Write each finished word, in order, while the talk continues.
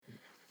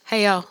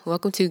Hey y'all,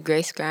 welcome to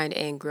Grace, Grind,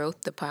 and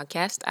Growth, the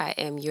podcast. I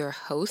am your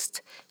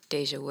host,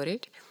 Deja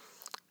Woodard.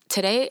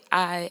 Today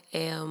I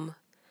am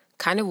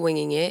kind of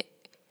winging it,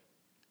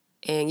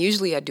 and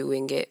usually I do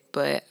wing it,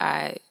 but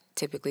I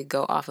typically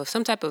go off of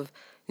some type of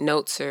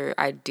notes or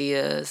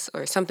ideas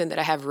or something that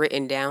I have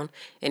written down.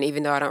 And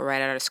even though I don't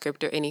write out a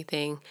script or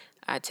anything,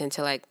 I tend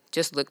to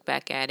just look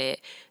back at it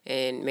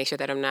and make sure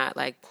that I'm not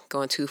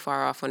going too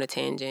far off on a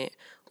tangent,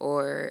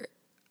 or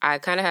I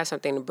kind of have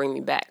something to bring me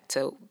back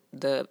to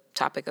the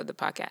topic of the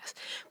podcast.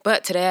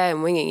 But today I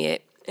am winging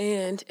it,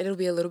 and it'll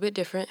be a little bit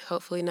different.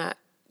 Hopefully not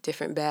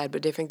different bad,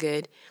 but different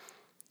good.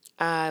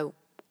 I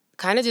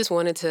kind of just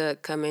wanted to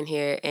come in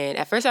here, and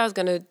at first I was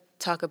going to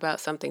talk about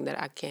something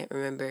that I can't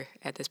remember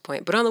at this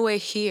point. But on the way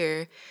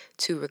here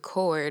to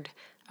record,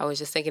 I was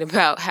just thinking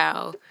about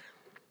how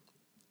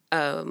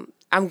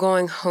I'm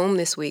going home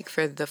this week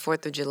for the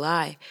 4th of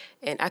July,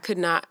 and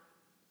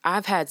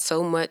I've had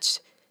so much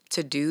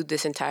to do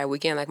this entire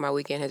weekend. My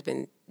weekend has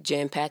been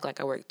jam-packed.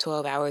 I worked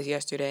 12 hours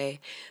yesterday.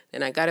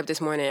 Then I got up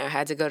this morning. I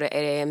had to go to 8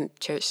 a.m.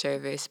 church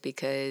service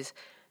because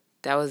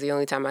that was the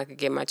only time I could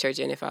get my church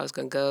in if I was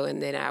going to go.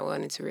 And then I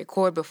wanted to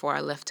record before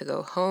I left to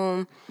go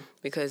home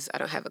because I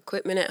don't have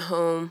equipment at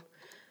home.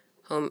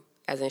 Home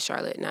as in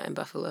Charlotte, not in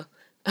Buffalo.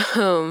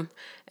 And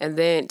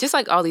then just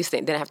all these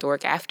things. Then I have to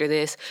work after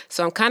this.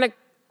 So I'm kind of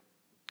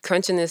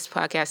crunching this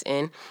podcast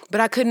in. But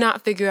I could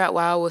not figure out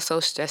why I was so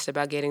stressed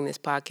about getting this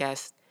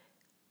podcast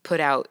put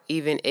out,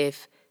 even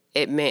if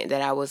it meant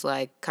that I was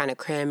kind of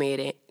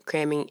cramming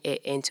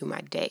it into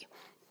my day.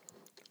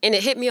 And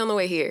it hit me on the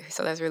way here,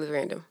 so that's really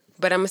random.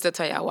 But I'm going to still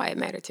tell y'all why it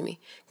mattered to me,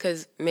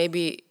 because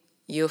maybe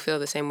you'll feel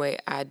the same way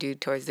I do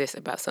towards this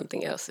about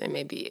something else, and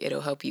maybe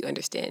it'll help you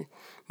understand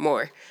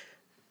more.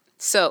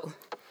 So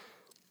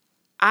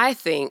I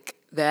think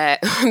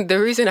that the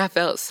reason I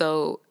felt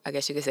so, I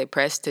guess you could say,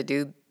 pressed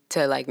to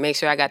make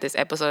sure I got this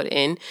episode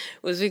in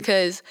was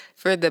because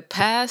for the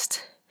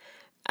past,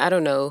 I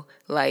don't know,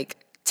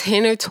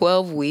 10 or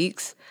 12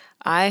 weeks,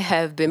 I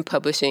have been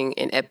publishing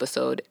an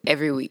episode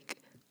every week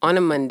on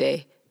a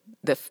Monday,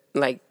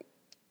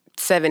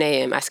 7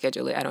 a.m. I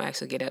schedule it. I don't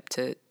actually get up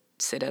to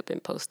sit up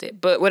and post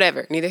it, but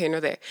whatever, neither here nor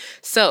there.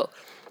 So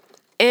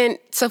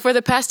for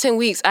the past 10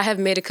 weeks, I have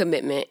made a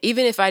commitment,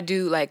 even if I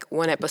do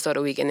one episode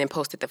a week and then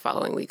post it the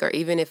following week, or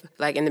even if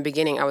in the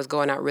beginning I was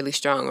going out really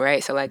strong,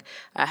 right? So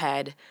I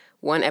had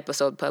one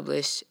episode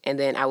published, and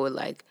then I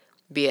would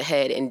be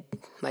ahead and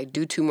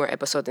do 2 more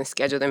episodes and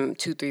schedule them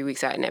 2-3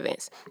 weeks out in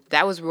advance.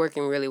 That was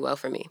working really well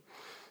for me.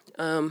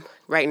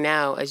 Right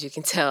now, as you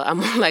can tell,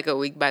 I'm on a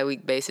week by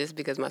week basis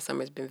because my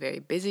summer's been very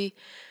busy,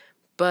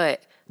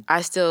 but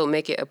I still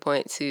make it a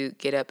point to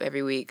get up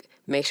every week,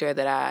 make sure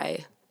that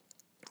I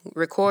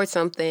record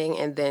something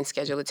and then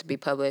schedule it to be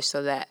published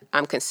so that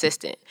I'm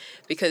consistent,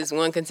 because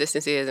 1,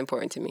 consistency is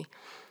important to me.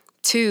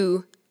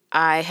 2,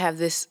 I have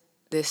this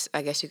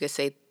I guess you could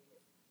say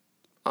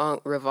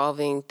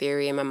revolving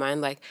theory in my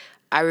mind.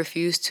 I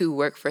refuse to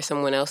work for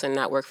someone else and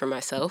not work for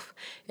myself.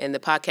 And the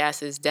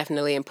podcast is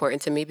definitely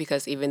important to me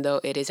because even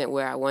though it isn't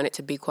where I want it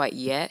to be quite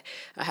yet,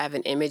 I have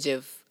an image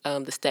of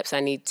the steps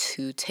I need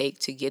to take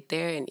to get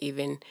there. And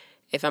even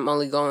if I'm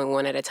only going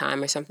one at a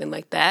time or something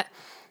like that,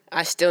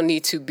 I still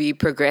need to be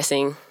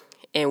progressing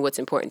in what's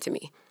important to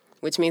me,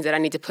 which means that I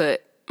need to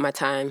put my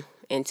time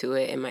into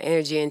it and my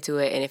energy into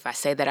it. And if I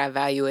say that I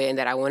value it and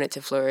that I want it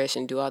to flourish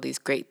and do all these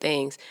great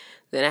things,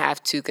 then I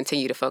have to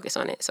continue to focus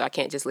on it. So I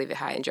can't just leave it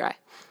high and dry.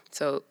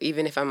 So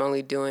even if I'm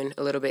only doing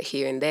a little bit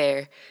here and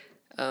there,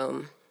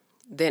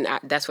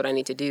 that's what I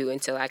need to do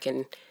until I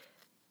can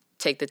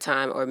take the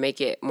time or make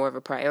it more of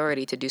a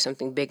priority to do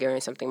something bigger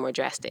and something more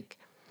drastic.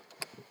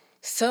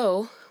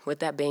 So with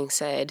that being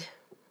said,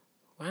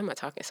 why am I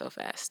talking so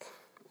fast?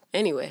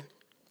 Anyway,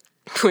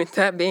 with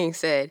that being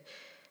said,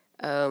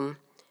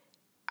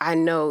 I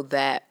know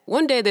that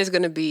one day there's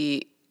going to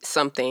be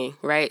something,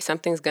 right?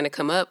 Something's going to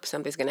come up,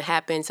 something's going to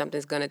happen,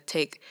 something's going to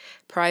take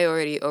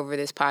priority over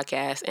this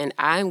podcast, and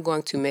I'm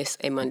going to miss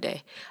a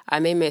Monday. I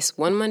may miss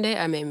one Monday,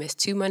 I may miss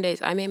 2 Mondays,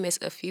 I may miss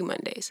a few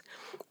Mondays,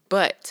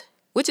 but,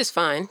 which is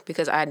fine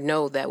because I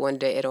know that one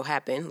day it'll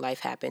happen, life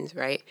happens,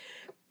 right?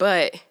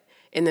 But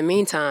in the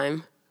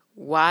meantime,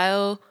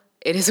 while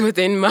it is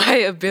within my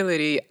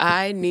ability,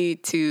 I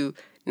need to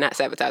not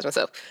sabotage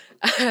myself.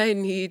 I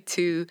need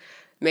to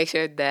make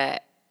sure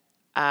that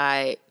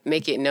I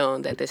make it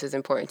known that this is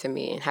important to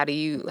me. And how do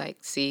you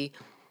see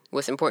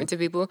what's important to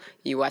people?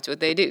 You watch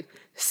what they do.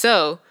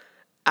 So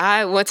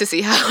I want to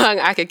see how long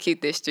I can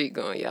keep this streak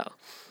going, y'all.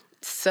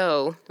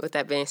 So with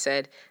that being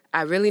said,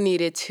 I really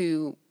needed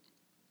to,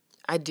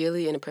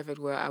 ideally in a perfect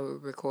world, I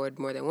would record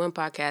more than one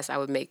podcast. I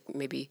would make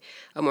maybe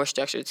a more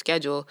structured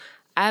schedule.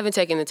 I haven't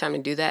taken the time to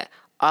do that.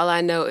 All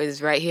I know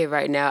is right here,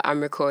 right now,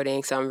 I'm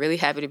recording. So I'm really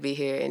happy to be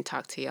here and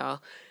talk to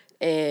y'all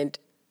and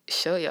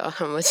show y'all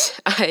how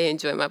much I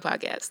enjoy my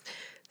podcast.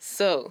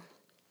 So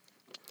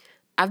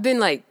I've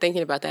been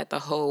thinking about that the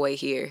whole way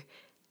here.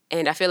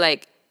 And I feel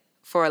like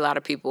for a lot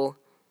of people,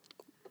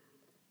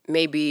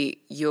 maybe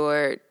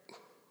your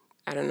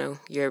I don't know,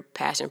 your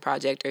passion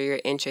project or your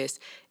interest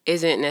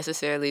isn't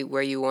necessarily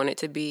where you want it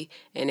to be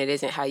and it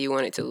isn't how you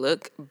want it to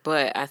look.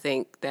 But I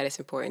think that it's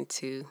important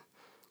to,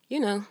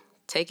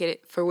 take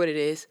it for what it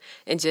is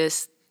and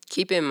just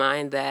keep in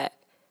mind that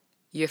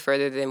you're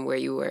further than where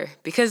you were.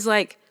 Because,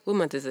 like, what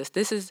month is this?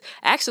 This is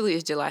actually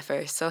it's July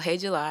 1st. So, hey,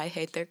 July.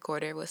 Hey, third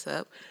quarter. What's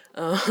up?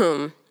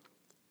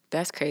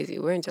 That's crazy.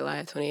 We're in July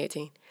of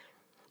 2018.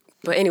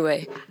 But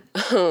anyway,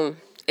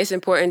 it's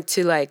important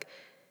to, like,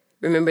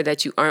 remember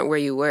that you aren't where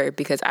you were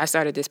because I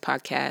started this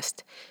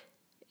podcast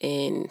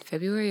in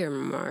February or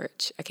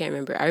March. I can't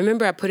remember. I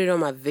remember I put it on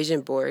my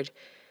vision board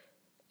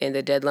and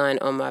the deadline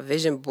on my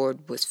vision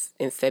board was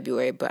in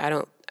February, but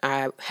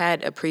I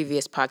had a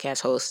previous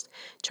podcast host,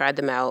 tried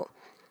them out,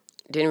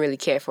 didn't really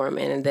care for them,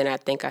 and then I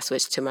think I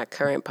switched to my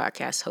current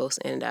podcast host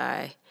and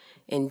I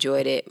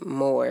enjoyed it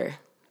more.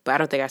 But I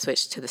don't think I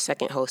switched to the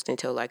second host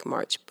until like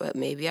March, but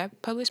maybe I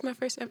published my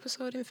first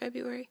episode in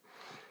February.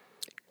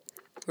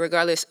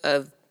 Regardless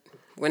of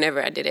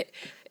whenever I did it,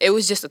 it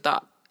was just a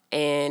thought.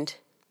 And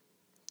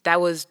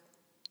that was,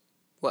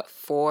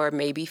 4,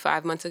 maybe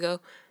 5 months ago.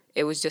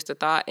 It was just a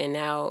thought, and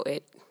now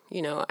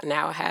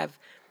now I have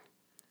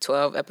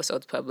 12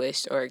 episodes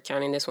published, or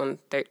counting this one,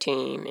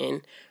 13,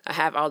 and I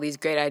have all these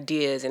great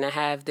ideas, and I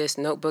have this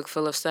notebook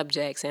full of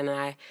subjects, and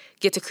I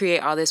get to create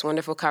all this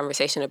wonderful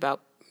conversation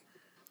about,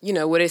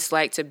 what it's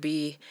like to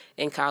be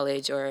in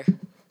college, or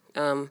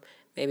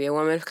maybe a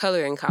woman of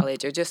color in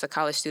college, or just a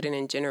college student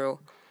in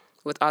general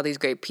with all these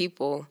great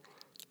people,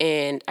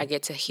 and I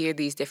get to hear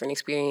these different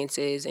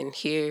experiences and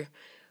hear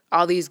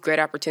all these great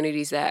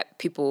opportunities that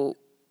people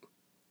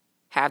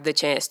have the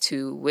chance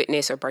to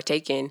witness or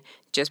partake in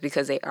just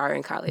because they are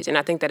in college. And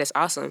I think that is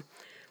awesome.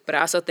 But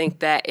I also think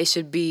that it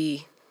should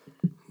be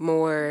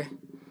more,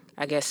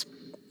 I guess,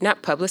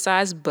 not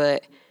publicized,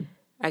 but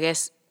I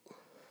guess,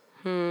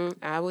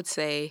 I would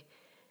say,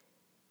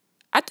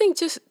 I think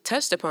just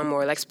touched upon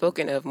more, like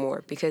spoken of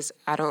more, because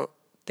I don't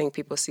think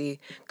people see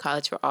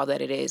college for all that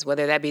it is,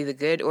 whether that be the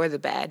good or the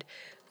bad,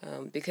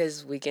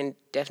 because we can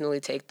definitely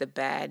take the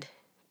bad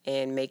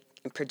and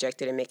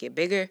project it and make it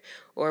bigger,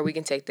 or we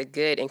can take the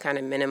good and kind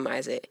of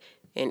minimize it.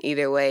 And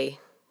either way,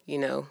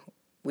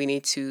 we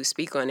need to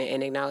speak on it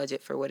and acknowledge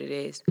it for what it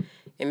is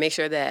and make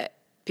sure that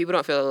people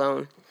don't feel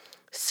alone.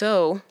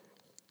 So,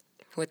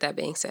 with that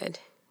being said,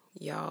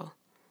 y'all,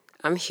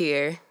 I'm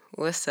here.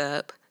 What's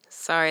up?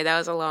 Sorry, that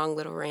was a long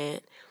little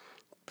rant,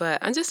 but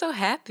I'm just so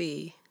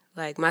happy.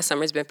 Like, my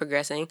summer's been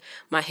progressing.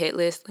 My hit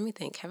list, let me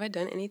think. Have I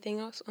done anything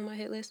else on my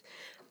hit list?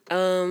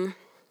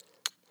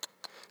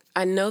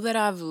 I know that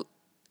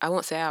I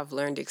won't say I've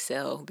learned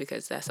Excel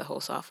because that's a whole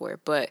software,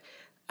 but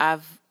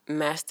I've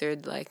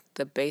mastered like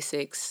the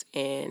basics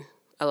and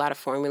a lot of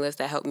formulas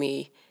that help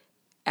me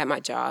at my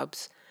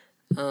jobs.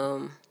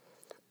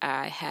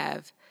 I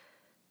have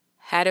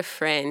had a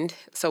friend,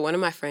 so one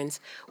of my friends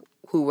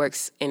who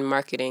works in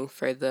marketing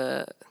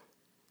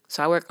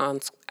so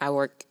I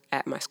work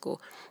at my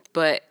school,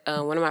 but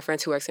one of my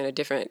friends who works in a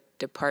different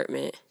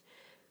department,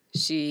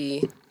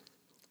 she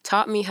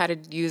taught me how to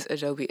use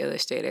Adobe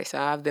Illustrator. So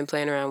I've been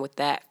playing around with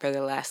that for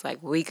the last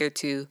week or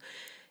two,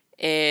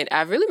 and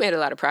I've really made a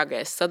lot of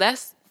progress. So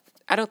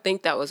I don't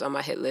think that was on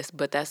my hit list,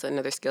 but that's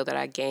another skill that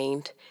I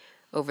gained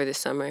over the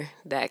summer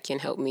that can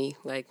help me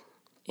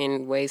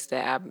in ways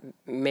that I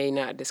may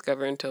not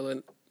discover until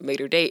a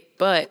later date.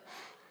 But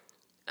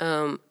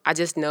I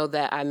just know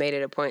that I made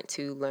it a point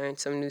to learn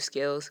some new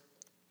skills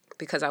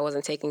because I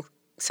wasn't taking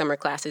summer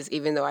classes,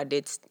 even though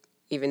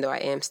I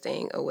am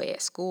staying away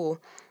at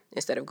school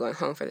instead of going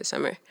home for the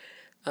summer.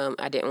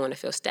 I didn't want to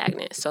feel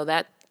stagnant. So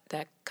that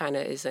kind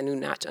of is a new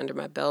notch under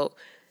my belt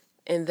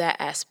in that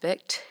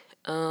aspect.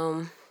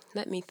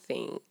 Let me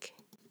think.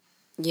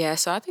 Yeah,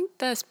 so I think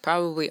that's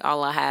probably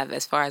all I have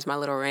as far as my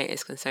little rant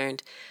is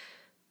concerned.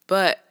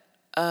 But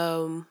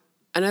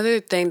another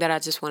thing that I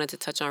just wanted to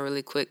touch on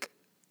really quick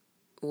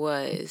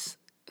was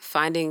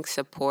finding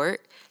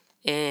support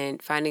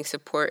and finding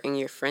support in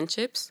your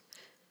friendships,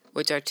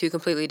 which are two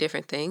completely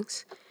different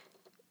things.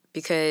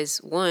 Because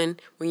one,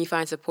 when you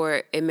find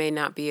support, it may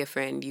not be a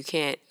friend. You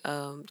can't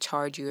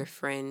charge your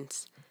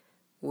friends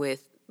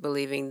with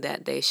believing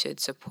that they should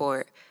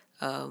support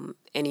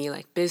any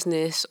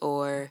business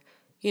or,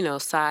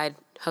 side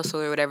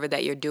hustle or whatever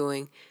that you're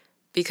doing.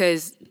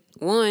 Because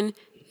one,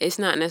 it's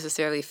not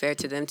necessarily fair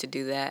to them to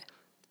do that.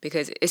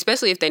 Because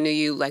especially if they knew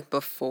you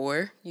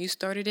before you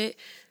started it,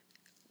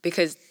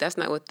 because that's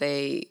not what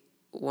they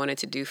wanted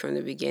to do from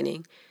the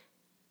beginning.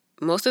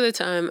 Most of the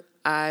time,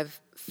 I've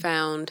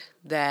found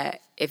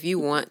that if you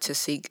want to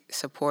seek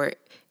support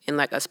in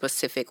a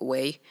specific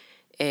way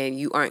and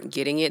you aren't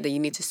getting it, then you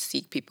need to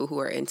seek people who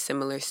are in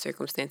similar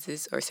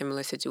circumstances or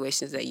similar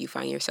situations that you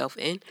find yourself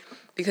in,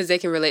 because they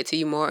can relate to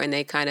you more, and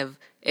they kind of,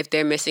 if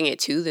they're missing it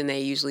too, then they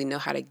usually know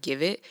how to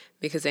give it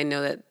because they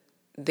know that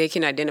they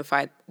can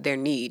identify their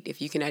need.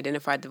 If you can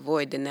identify the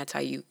void, then that's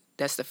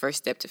the first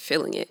step to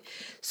filling it.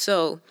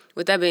 So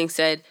with that being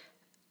said,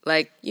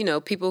 like,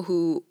 people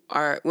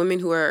women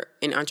who are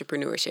in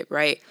entrepreneurship,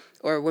 right?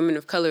 Or women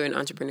of color in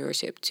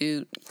entrepreneurship,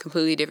 two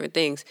completely different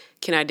things,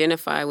 can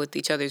identify with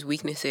each other's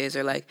weaknesses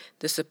or like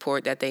the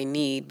support that they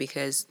need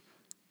because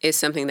it's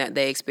something that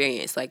they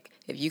experience. Like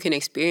if you can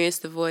experience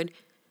the void,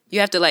 you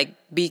have to like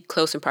be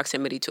close in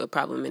proximity to a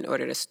problem in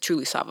order to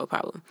truly solve a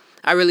problem.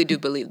 I really do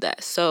believe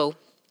that. So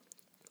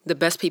the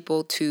best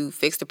people to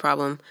fix the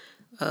problem,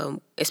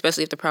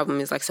 especially if the problem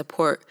is like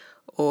support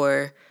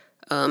or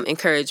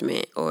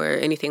encouragement or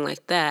anything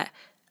like that,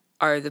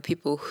 are the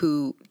people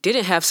who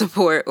didn't have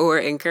support or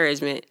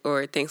encouragement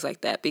or things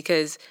like that,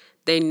 because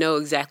they know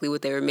exactly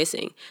what they were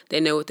missing. They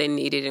know what they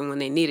needed, and when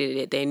they needed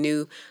it, they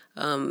knew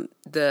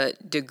the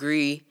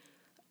degree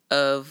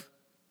of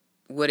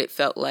what it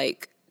felt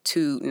like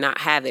to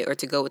not have it or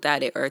to go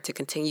without it or to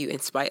continue in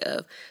spite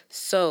of.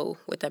 So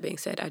with that being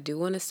said, I do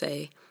want to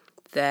say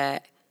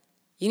that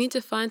you need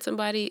to find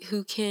somebody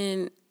who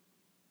can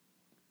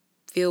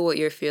feel what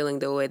you're feeling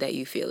the way that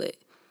you feel it.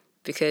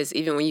 Because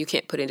even when you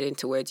can't put it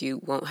into words,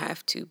 you won't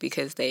have to,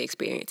 because they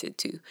experience it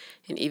too.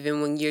 And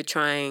even when you're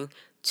trying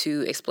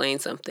to explain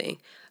something,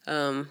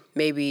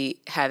 maybe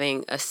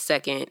having a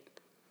second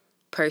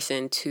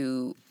person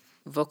to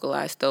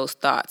vocalize those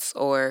thoughts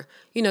or,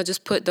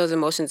 just put those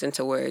emotions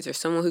into words, or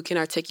someone who can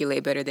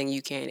articulate better than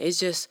you can. It's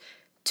just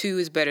two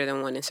is better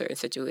than one in certain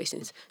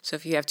situations. So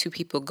if you have two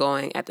people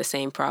going at the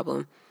same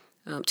problem,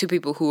 two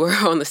people who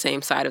are on the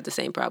same side of the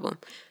same problem,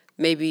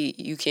 maybe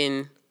you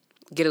can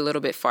get a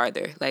little bit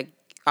farther, like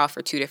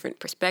offer two different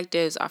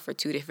perspectives, offer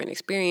two different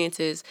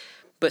experiences,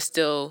 but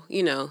still,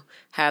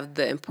 have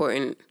the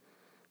important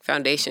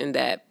foundation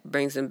that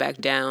brings them back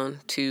down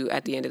to,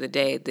 at the end of the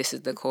day, this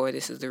is the core,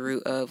 this is the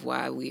root of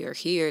why we are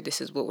here,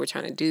 this is what we're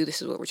trying to do, this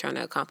is what we're trying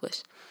to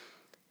accomplish.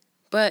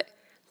 But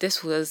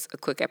this was a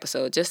quick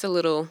episode,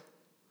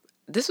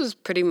 this was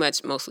pretty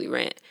much mostly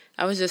rant.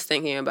 I was just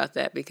thinking about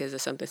that because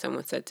of something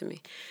someone said to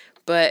me.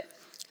 But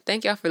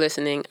thank y'all for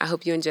listening. I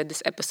hope you enjoyed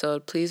this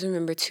episode. Please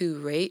remember to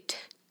rate,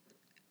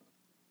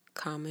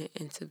 comment,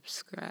 and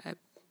subscribe.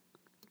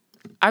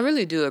 I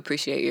really do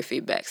appreciate your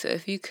feedback. So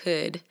if you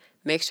could,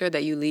 make sure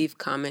that you leave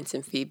comments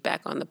and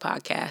feedback on the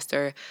podcast,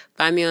 or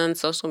find me on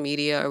social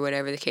media or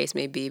whatever the case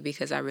may be,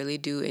 because I really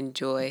do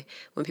enjoy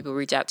when people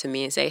reach out to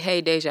me and say,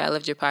 hey, Deja, I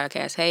loved your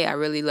podcast. Hey, I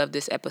really love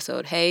this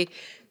episode. Hey,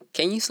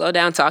 can you slow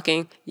down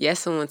talking? Yes,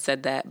 someone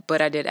said that,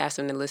 but I did ask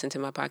them to listen to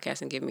my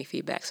podcast and give me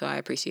feedback, so I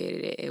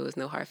appreciated it. It was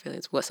no hard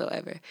feelings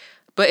whatsoever.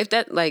 But if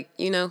that,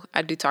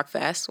 I do talk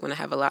fast when I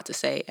have a lot to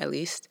say, at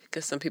least,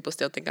 because some people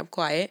still think I'm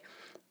quiet,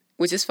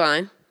 which is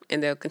fine,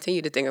 and they'll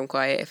continue to think I'm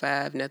quiet if I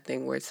have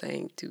nothing worth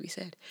saying to be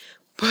said.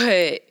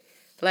 But,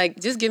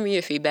 just give me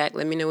your feedback.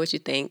 Let me know what you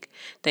think.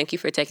 Thank you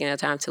for taking the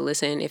time to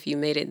listen. If you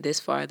made it this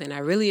far, then I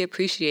really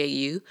appreciate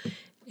you,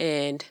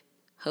 and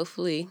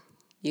hopefully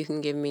you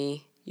can give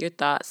me your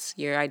thoughts,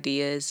 your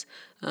ideas,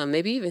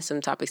 maybe even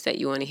some topics that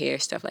you want to hear,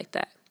 stuff like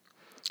that.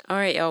 All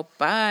right, y'all.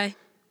 Bye.